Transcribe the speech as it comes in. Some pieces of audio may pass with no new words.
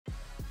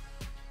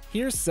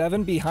Here's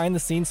 7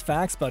 behind-the-scenes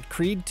facts about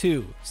Creed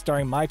 2,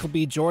 starring Michael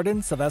B.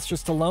 Jordan, Sylvester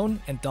Stallone,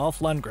 and Dolph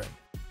Lundgren.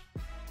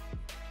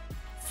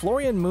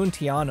 Florian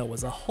Munteanu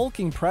was a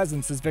hulking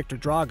presence as Victor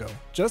Drago,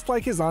 just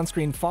like his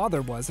on-screen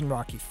father was in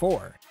Rocky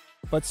IV.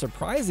 But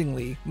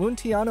surprisingly,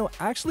 Munteanu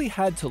actually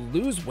had to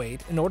lose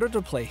weight in order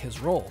to play his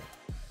role.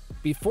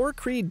 Before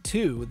Creed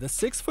 2, the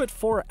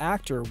 6'4"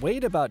 actor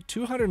weighed about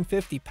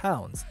 250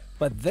 pounds,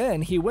 but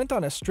then he went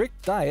on a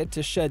strict diet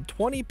to shed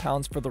 20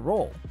 pounds for the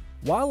role.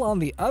 While on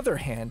the other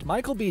hand,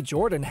 Michael B.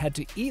 Jordan had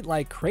to eat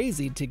like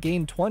crazy to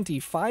gain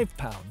 25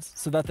 pounds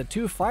so that the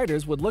two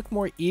fighters would look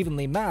more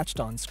evenly matched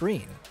on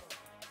screen.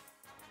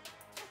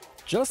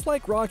 Just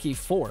like Rocky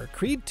IV,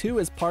 Creed 2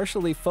 is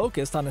partially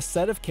focused on a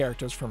set of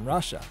characters from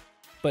Russia.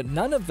 But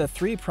none of the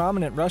 3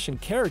 prominent Russian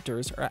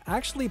characters are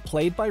actually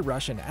played by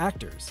Russian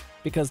actors,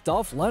 because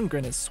Dolph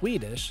Lundgren is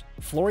Swedish,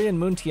 Florian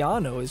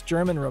Munteanu is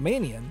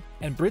German-Romanian,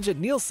 and Brigitte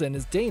Nielsen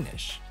is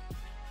Danish.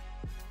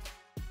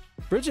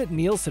 Brigitte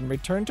Nielsen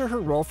returned to her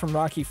role from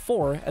Rocky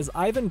IV as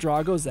Ivan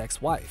Drago's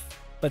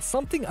ex-wife. But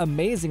something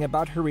amazing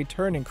about her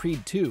return in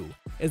Creed 2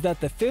 is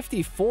that the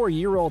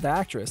 54-year-old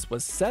actress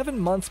was 7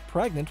 months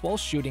pregnant while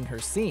shooting her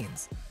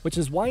scenes, which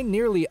is why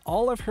nearly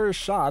all of her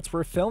shots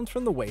were filmed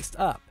from the waist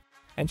up,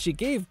 and she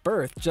gave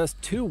birth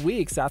just 2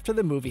 weeks after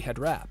the movie had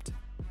wrapped.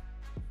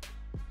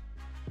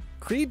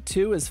 Creed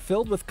 2 is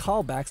filled with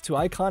callbacks to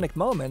iconic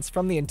moments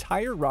from the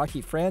entire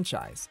Rocky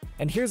franchise,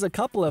 and here's a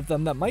couple of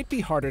them that might be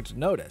harder to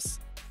notice.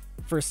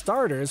 For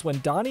starters, when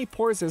Donnie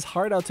pours his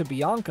heart out to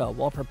Bianca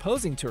while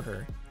proposing to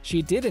her,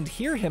 she didn't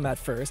hear him at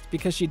first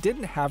because she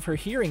didn't have her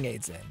hearing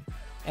aids in.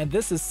 And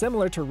this is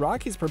similar to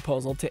Rocky's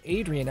proposal to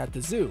Adrian at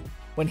the zoo,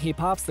 when he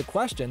pops the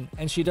question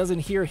and she doesn't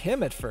hear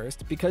him at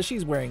first because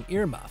she's wearing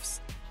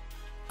earmuffs.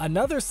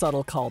 Another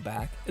subtle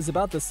callback is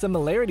about the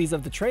similarities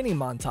of the training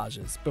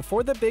montages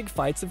before the big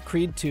fights of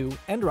Creed 2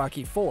 and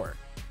Rocky IV.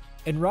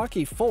 In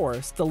Rocky IV,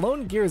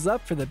 Stallone gears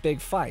up for the big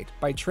fight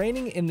by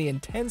training in the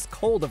intense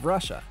cold of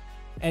Russia.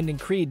 And in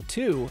Creed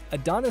 2,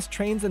 Adonis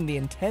trains in the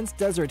intense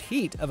desert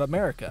heat of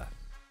America.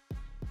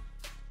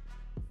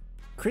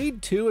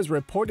 Creed 2 is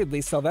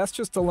reportedly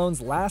Sylvester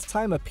Stallone's last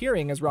time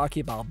appearing as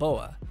Rocky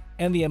Balboa,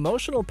 and the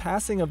emotional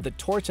passing of the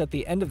torch at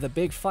the end of the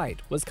big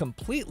fight was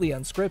completely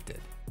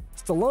unscripted.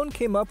 Stallone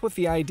came up with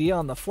the idea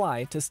on the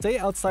fly to stay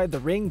outside the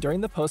ring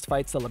during the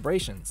post-fight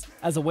celebrations,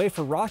 as a way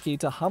for Rocky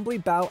to humbly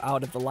bow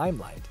out of the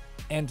limelight.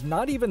 And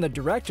not even the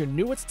director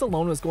knew what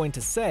Stallone was going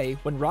to say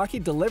when Rocky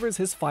delivers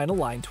his final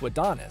line to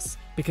Adonis,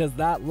 because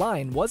that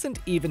line wasn't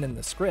even in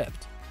the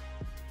script.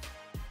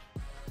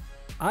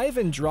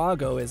 Ivan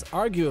Drago is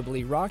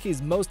arguably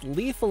Rocky's most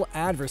lethal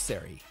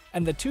adversary,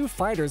 and the two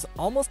fighters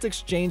almost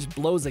exchanged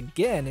blows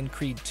again in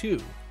Creed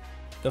 2.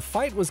 The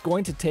fight was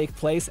going to take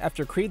place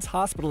after Creed's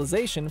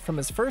hospitalization from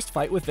his first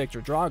fight with Victor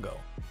Drago.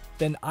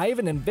 Then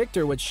Ivan and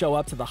Victor would show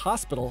up to the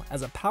hospital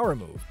as a power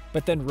move,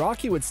 but then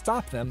Rocky would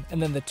stop them and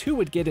then the two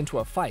would get into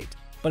a fight.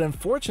 But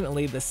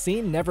unfortunately, the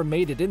scene never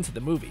made it into the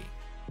movie.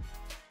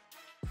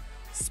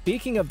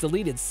 Speaking of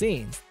deleted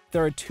scenes,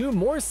 there are 2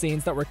 more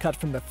scenes that were cut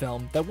from the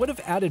film that would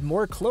have added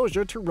more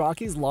closure to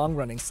Rocky's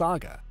long-running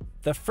saga.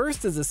 The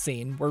first is a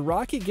scene where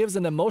Rocky gives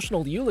an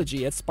emotional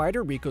eulogy at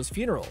Spider Rico's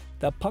funeral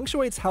that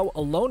punctuates how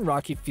alone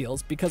Rocky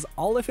feels because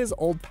all of his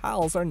old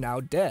pals are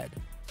now dead.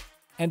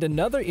 And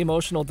another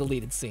emotional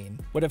deleted scene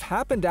would have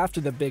happened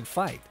after the big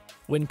fight,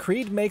 when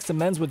Creed makes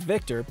amends with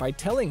Victor by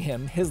telling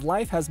him his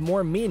life has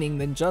more meaning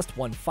than just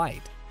one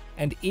fight.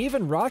 And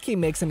even Rocky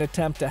makes an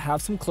attempt to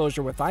have some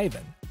closure with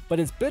Ivan, but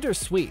it's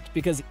bittersweet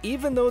because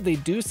even though they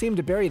do seem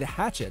to bury the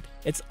hatchet,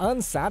 it's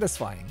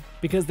unsatisfying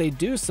because they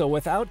do so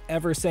without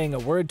ever saying a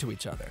word to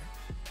each other.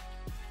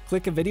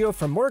 Click a video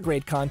for more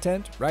great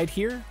content right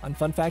here on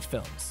Fun Fact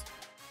Films.